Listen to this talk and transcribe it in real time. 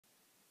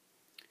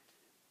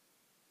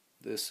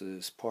This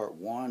is part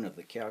 1 of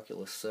the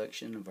calculus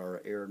section of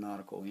our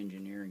aeronautical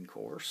engineering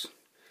course.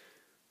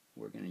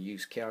 We're going to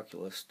use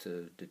calculus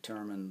to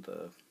determine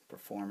the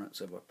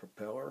performance of a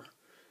propeller,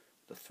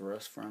 the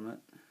thrust from it.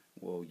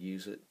 We'll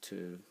use it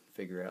to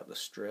figure out the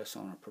stress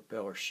on a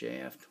propeller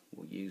shaft.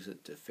 We'll use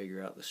it to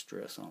figure out the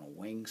stress on a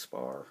wing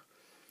spar.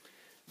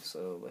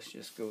 So let's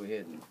just go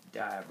ahead and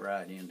dive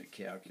right into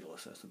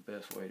calculus. That's the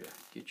best way to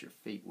get your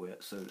feet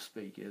wet, so to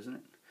speak, isn't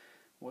it?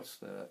 What's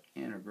the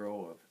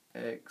integral of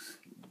x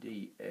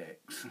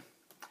dx?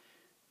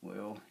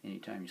 Well,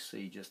 anytime you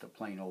see just a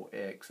plain old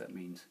x, that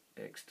means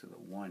x to the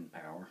 1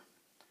 power.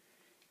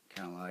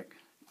 Kind of like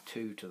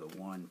 2 to the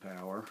 1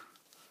 power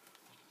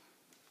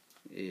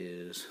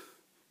is,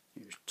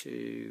 here's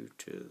 2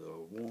 to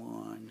the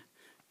 1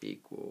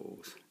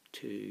 equals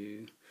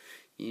 2,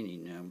 any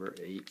number,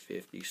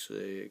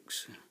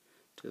 856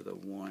 to the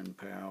 1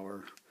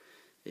 power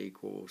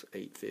equals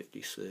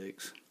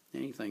 856.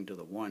 Anything to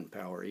the 1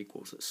 power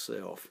equals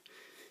itself.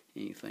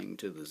 Anything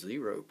to the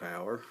 0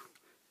 power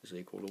is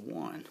equal to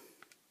 1.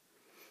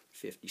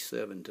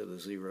 57 to the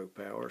 0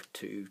 power,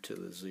 2 to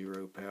the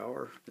 0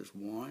 power is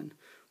 1.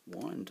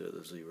 1 to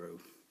the 0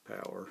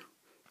 power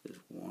is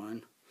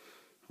 1.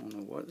 I don't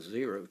know what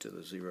 0 to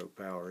the 0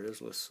 power is.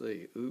 Let's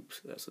see.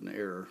 Oops, that's an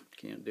error.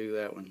 Can't do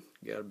that one.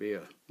 Got to be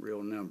a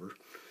real number.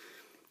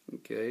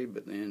 Okay,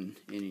 but then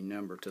any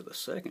number to the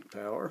 2nd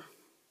power,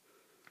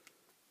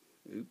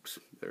 oops,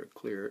 better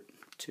clear it.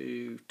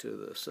 2 to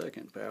the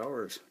 2nd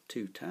power is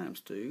 2 times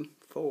 2,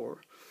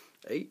 4.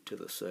 8 to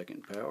the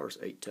 2nd power is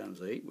 8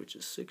 times 8, which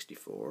is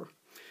 64.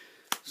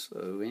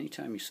 So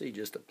anytime you see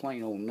just a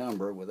plain old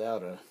number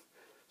without a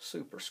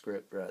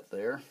superscript right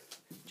there,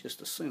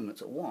 just assume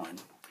it's a 1.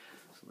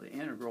 So the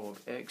integral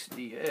of x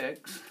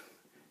dx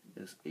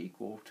is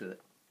equal to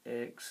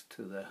x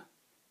to the,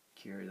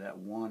 carry that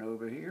 1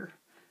 over here,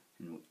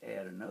 and we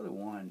add another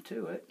 1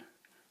 to it,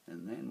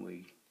 and then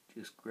we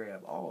just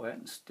grab all that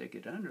and stick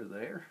it under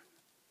there.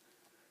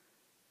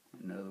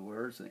 In other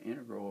words, the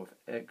integral of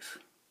x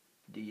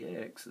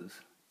dx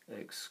is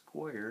x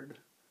squared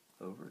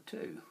over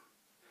 2.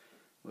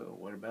 Well,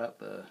 what about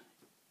the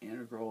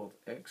integral of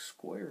x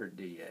squared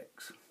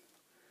dx?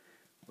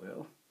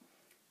 Well,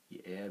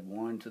 you add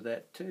 1 to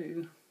that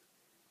 2,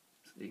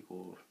 it's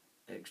equal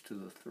to x to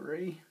the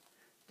 3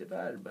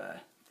 divided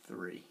by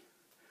 3.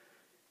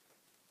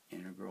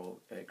 Integral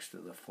of x to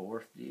the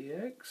 4th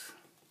dx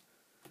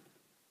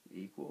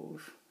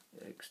equals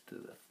x to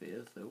the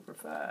 5th over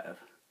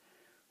 5.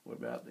 What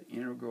about the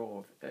integral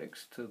of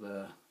x to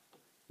the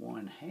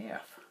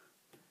 1/2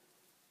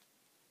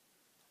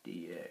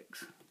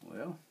 dx?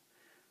 Well,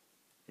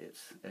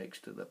 it's x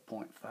to the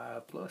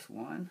 0.5 plus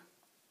 1,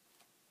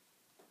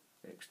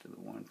 x to the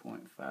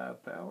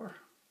 1.5 power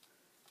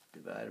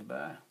divided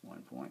by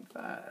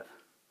 1.5.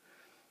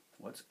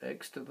 What's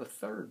x to the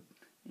 3rd?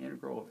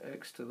 Integral of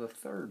x to the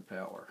 3rd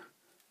power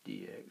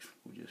dx.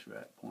 We'll just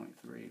write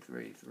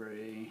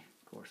 0.333.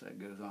 Of course, that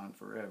goes on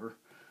forever.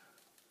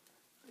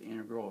 The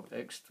integral of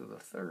x to the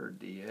 3rd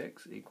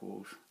dx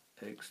equals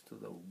x to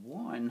the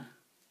 1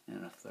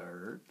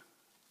 1/3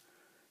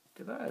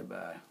 divided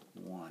by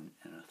 1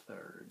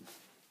 1/3.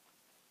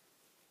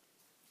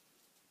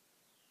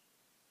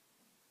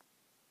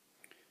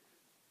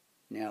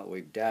 Now that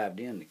we've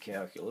dived into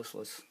calculus,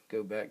 let's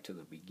go back to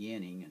the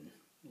beginning and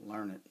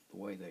learn it the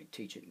way they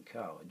teach it in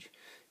college.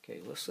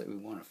 Okay, let's say we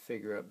want to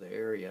figure out the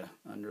area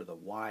under the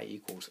y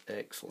equals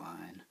x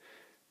line.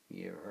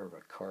 You ever heard of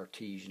a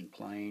Cartesian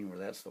plane where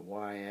that's the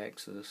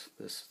y-axis,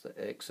 this is the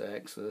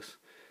x-axis,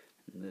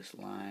 and this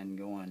line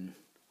going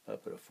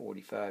up at a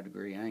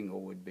 45-degree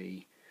angle would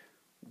be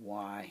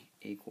y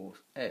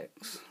equals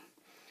x.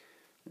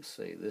 Let's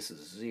say this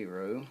is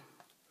 0,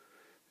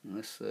 and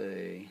let's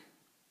say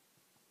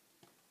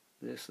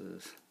this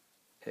is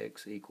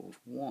x equals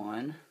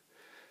 1.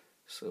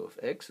 So if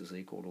x is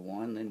equal to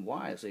 1, then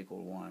y is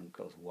equal to 1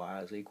 because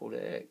y is equal to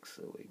x.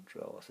 So we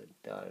draw us a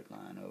dotted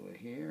line over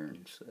here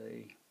and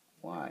say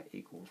y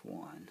equals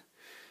 1.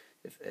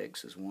 If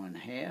x is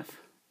 1/2,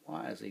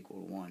 y is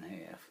equal to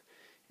 1/2.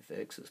 If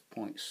x is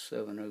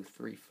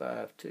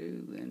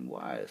 0.70352, then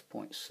y is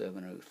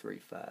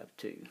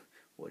 0.70352.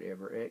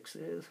 Whatever x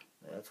is,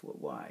 that's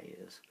what y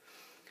is.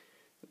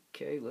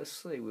 Okay, let's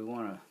say we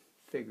want to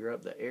figure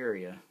out the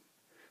area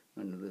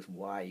under this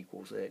y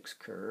equals x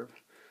curve.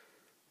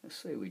 Let's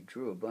say we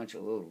drew a bunch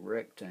of little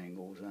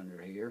rectangles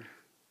under here.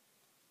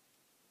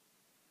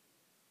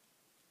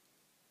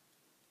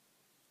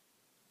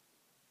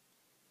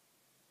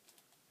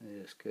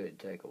 This could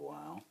take a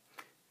while,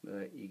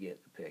 but you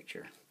get the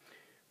picture.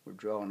 We're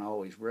drawing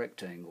all these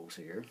rectangles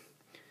here,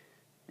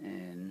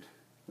 and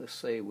let's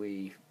say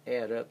we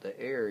add up the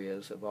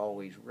areas of all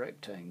these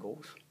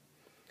rectangles.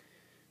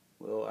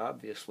 Well,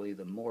 obviously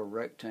the more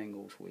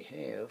rectangles we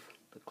have,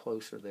 the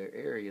closer their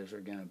areas are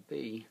going to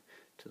be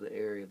to the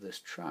area of this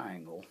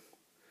triangle.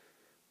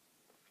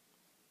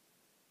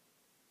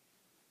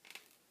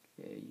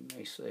 Okay, you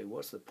may say,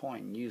 what's the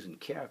point in using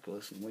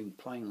calculus? And we can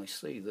plainly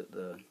see that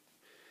the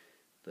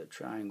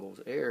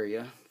triangle's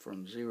area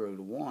from 0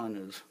 to 1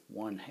 is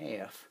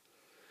 1/2,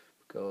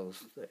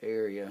 because the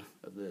area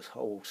of this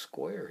whole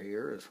square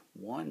here is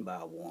 1 by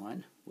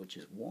 1, which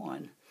is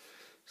 1.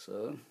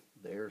 So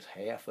there's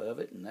half of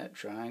it in that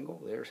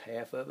triangle, there's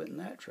half of it in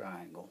that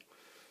triangle.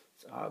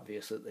 It's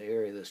obvious that the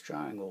area of this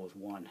triangle is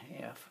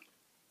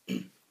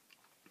 1/2.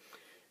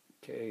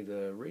 Okay,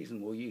 the reason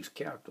we'll use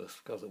calculus is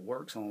because it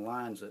works on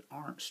lines that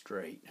aren't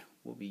straight.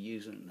 We'll be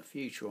using it in the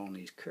future on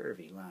these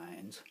curvy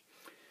lines.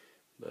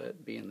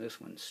 But being this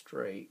one's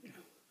straight,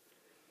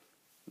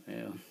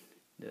 well,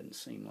 doesn't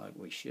seem like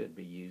we should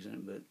be using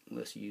it, but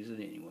let's use it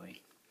anyway.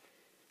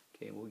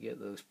 Okay, we'll get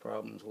those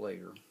problems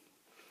later.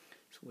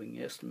 So we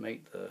can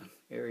estimate the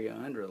area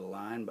under the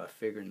line by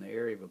figuring the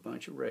area of a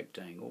bunch of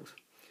rectangles.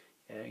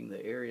 Adding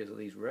the areas of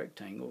these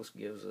rectangles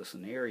gives us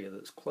an area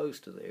that's close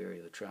to the area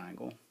of the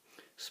triangle,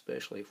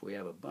 especially if we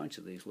have a bunch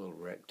of these little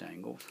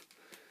rectangles.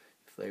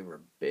 If they were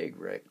big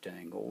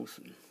rectangles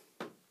and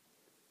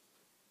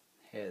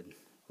had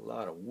a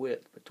lot of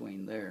width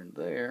between there and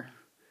there,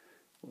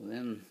 well,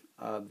 then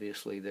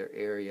obviously their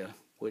area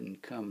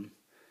wouldn't come,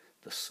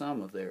 the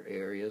sum of their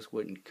areas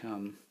wouldn't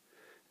come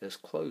as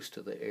close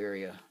to the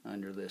area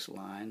under this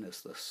line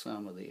as the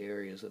sum of the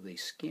areas of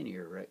these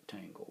skinnier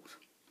rectangles.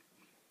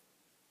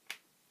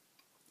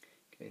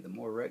 Okay, the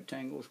more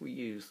rectangles we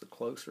use, the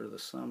closer the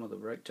sum of the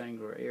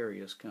rectangular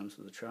areas comes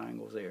to the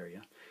triangle's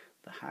area.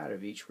 The height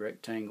of each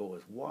rectangle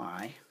is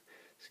y.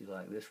 See,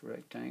 like this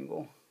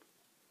rectangle,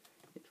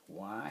 it's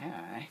y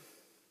high.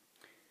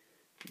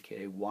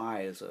 Okay,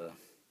 y is a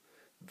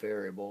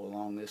variable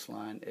along this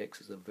line, x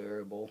is a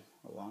variable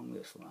along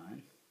this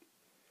line.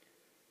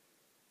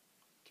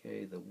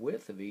 Okay, the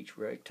width of each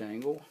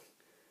rectangle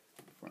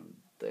from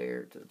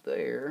there to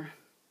there,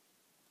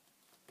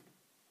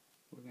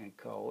 we're going to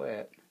call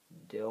that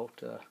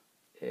delta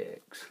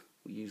x.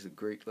 We use the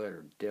Greek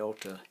letter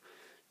delta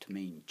to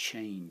mean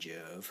change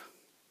of.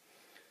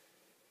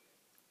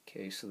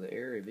 Okay, so the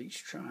area of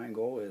each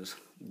triangle is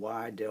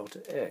y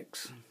delta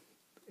x.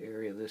 The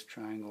area of this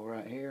triangle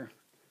right here,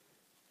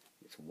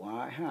 it's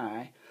y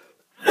high,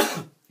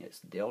 it's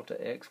delta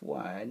x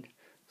wide,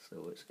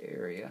 so its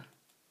area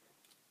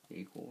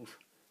equals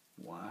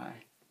y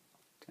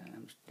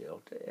times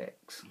delta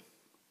x.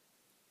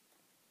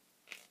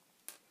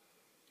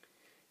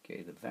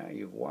 Okay, the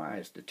value of y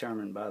is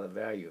determined by the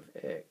value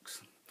of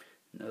x.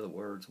 In other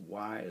words,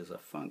 y is a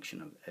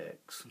function of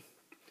x.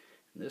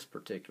 In this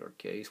particular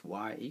case,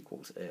 y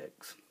equals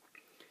x.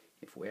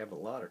 If we have a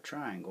lot of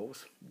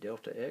triangles,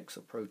 delta x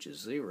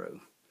approaches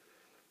 0.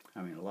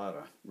 I mean a lot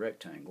of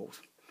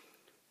rectangles.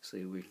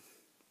 See, we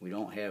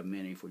don't have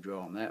many if we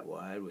draw them that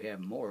wide. We have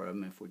more of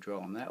them if we draw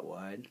them that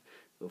wide.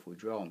 But if we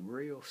draw them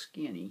real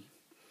skinny,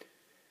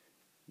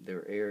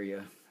 their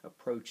area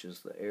approaches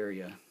the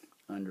area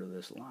under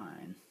this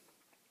line.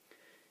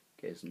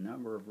 Okay, as the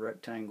number of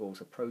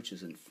rectangles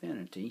approaches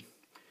infinity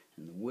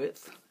and the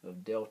width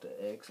of delta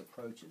x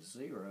approaches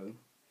 0,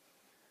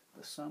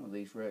 the sum of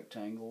these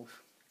rectangles'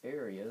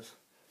 areas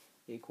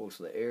equals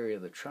the area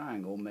of the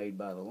triangle made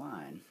by the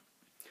line.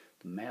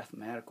 The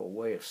mathematical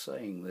way of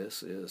saying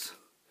this is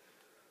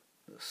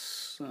the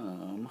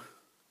sum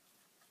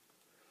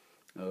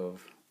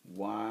of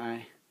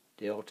y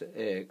delta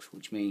x,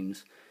 which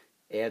means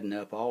adding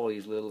up all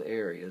these little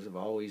areas of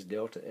all these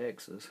delta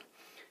x's,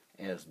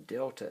 as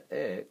delta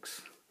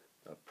x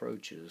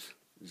approaches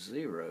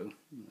 0,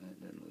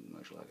 that doesn't look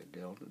much like a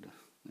delta,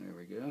 there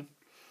we go,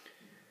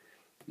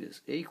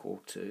 is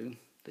equal to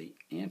the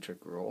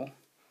integral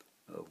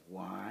of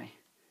y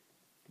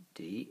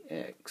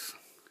dx.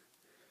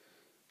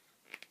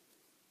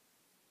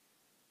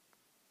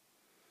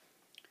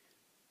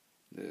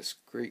 This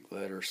Greek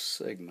letter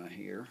sigma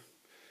here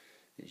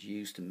is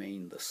used to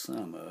mean the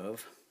sum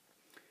of,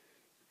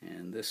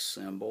 and this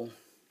symbol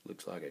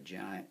looks like a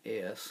giant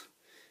S.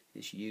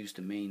 It's used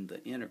to mean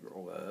the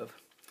integral of.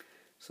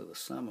 So the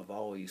sum of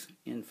all these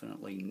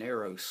infinitely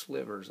narrow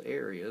slivers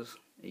areas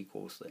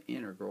equals the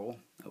integral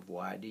of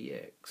y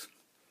dx.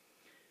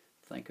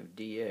 Think of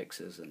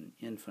dx as an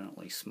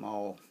infinitely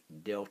small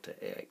delta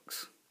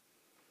x.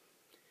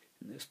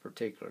 In this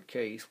particular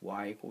case,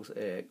 y equals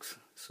x,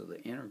 so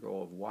the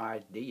integral of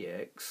y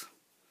dx,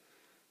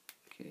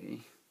 okay,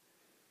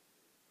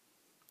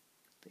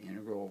 the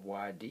integral of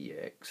y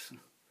dx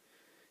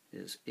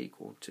is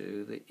equal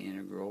to the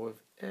integral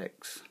of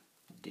x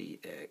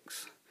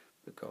dx,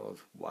 because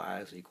y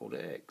is equal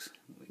to x.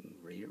 We can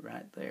read it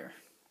right there.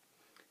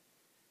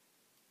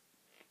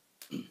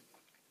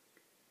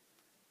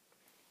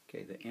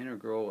 Okay, the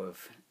integral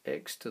of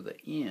x to the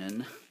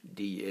n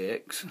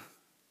dx,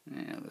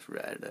 yeah, let's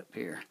write it up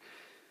here.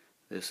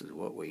 This is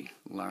what we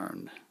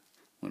learned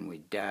when we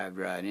dived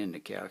right into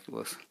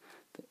calculus.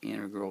 The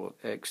integral of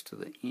x to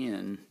the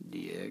n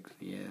dx,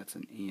 yeah, it's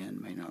an n,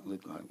 may not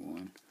look like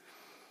one,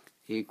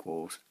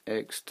 equals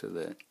x to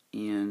the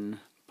n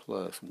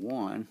plus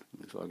 1,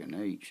 looks like an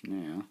h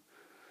now,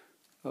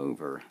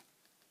 over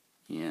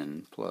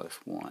n plus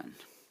 1.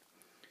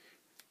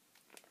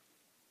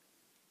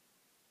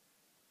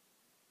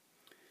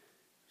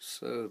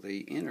 So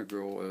the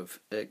integral of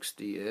x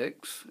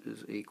dx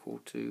is equal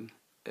to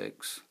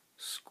x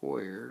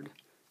squared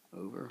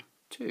over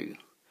 2.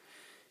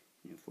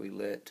 If we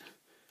let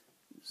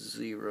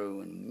 0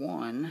 and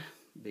 1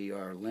 be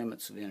our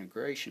limits of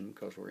integration,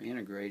 because we're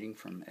integrating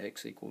from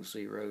x equals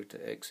 0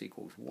 to x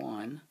equals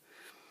 1,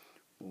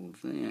 well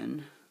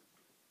then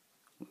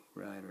we'll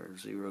write our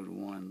 0 to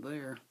 1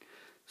 there.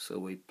 So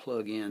we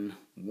plug in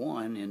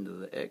 1 into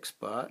the x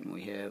spot, and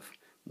we have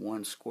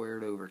 1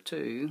 squared over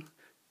 2,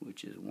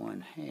 which is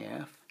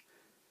 1/2.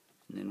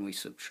 And then we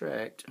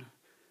subtract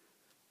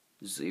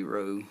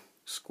 0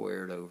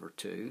 squared over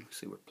 2.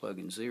 See, we're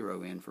plugging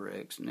 0 in for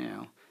x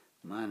now.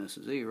 Minus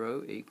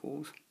 0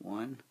 equals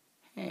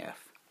 1/2.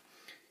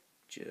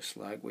 Just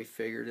like we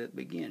figured at the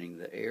beginning,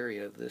 the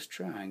area of this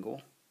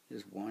triangle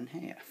is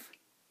 1/2.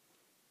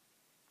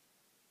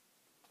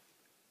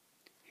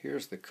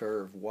 Here's the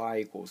curve y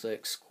equals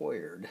x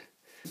squared.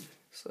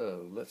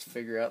 So let's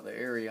figure out the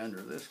area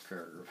under this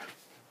curve.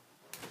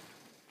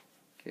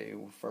 Okay,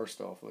 well,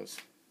 first off,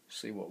 let's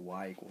see what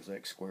y equals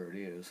x squared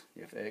is.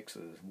 If x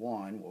is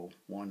 1, well,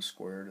 1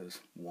 squared is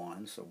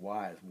 1, so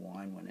y is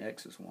 1 when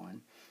x is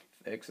 1.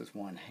 If x is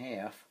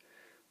 1/2,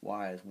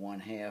 y is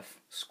 1/2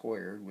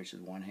 squared, which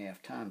is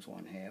 1/2 times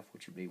 1/2,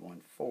 which would be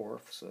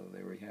 1/4. So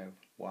there we have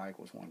y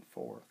equals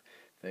 1/4.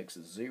 If x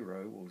is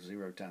 0, well,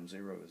 0 times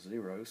 0 is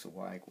 0, so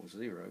y equals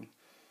 0.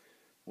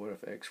 What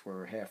if x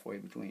were halfway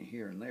between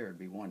here and there? It would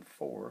be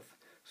 1/4,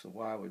 so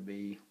y would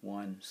be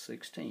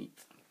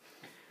 1/16.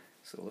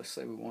 So let's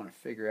say we want to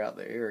figure out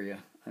the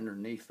area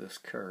underneath this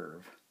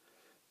curve,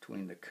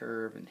 between the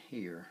curve and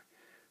here,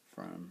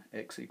 from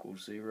x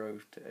equals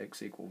 0 to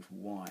x equals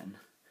 1.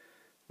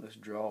 Let's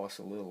draw us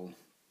a little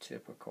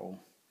typical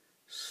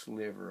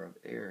sliver of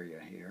area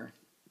here.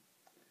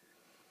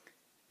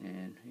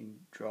 And you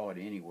can draw it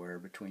anywhere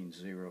between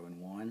 0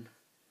 and 1.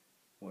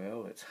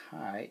 Well, its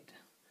height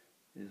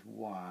is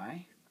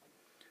y.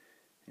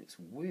 Its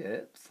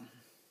width,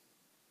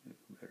 we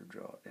better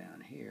draw it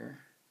down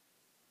here,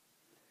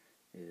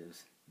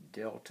 is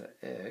delta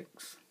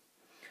x.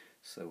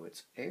 So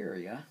its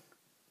area,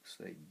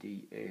 say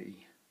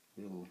dA,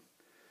 little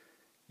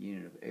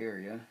unit of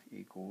area,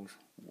 equals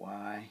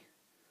y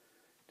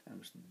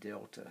times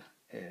delta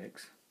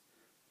x.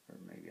 Or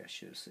maybe I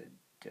should have said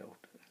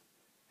delta.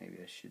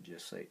 Maybe I should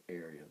just say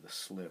area of the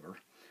sliver,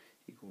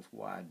 equals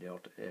y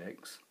delta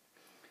x.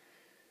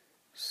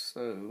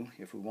 So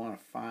if we want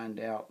to find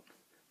out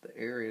the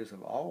areas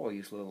of all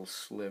these little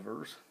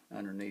slivers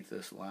underneath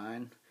this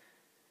line,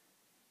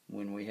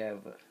 when we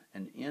have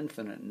an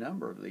infinite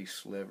number of these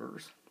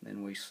slivers,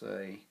 then we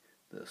say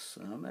the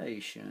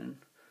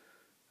summation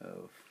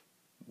of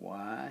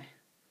y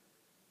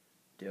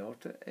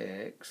delta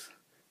x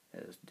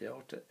as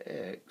delta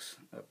x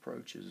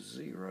approaches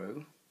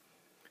 0,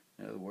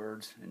 in other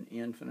words, an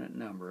infinite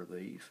number of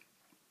these,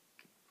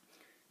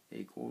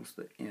 equals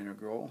the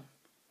integral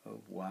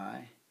of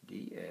y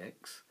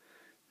dx.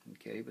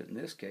 Okay, but in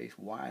this case,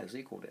 y is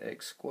equal to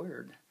x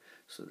squared,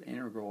 so the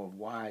integral of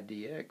y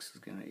dx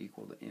is going to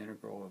equal the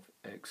integral of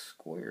x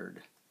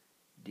squared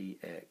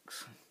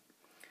dx.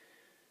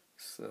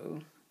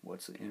 So,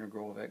 what's the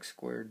integral of x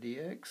squared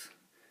dx?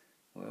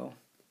 Well,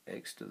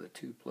 x to the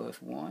 2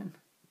 plus 1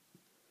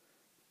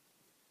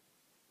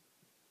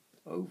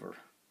 over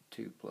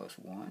 2 plus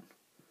 1,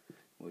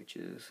 which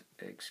is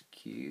x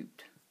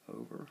cubed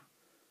over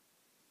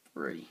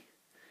 3.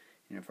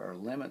 And if our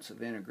limits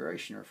of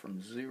integration are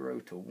from 0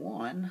 to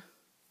 1,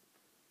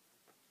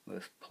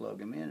 let's plug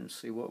them in and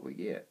see what we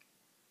get.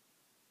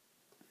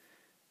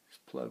 Let's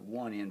plug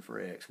 1 in for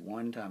x.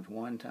 1 times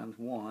 1 times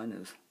 1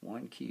 is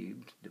 1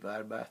 cubed,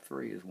 divided by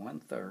 3 is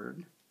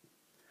 1/3.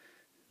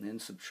 And then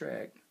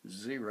subtract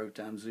 0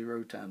 times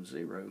 0 times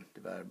 0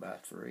 divided by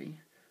 3,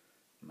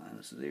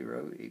 minus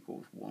 0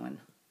 equals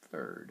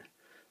 1/3.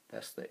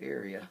 That's the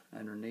area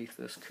underneath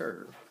this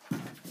curve.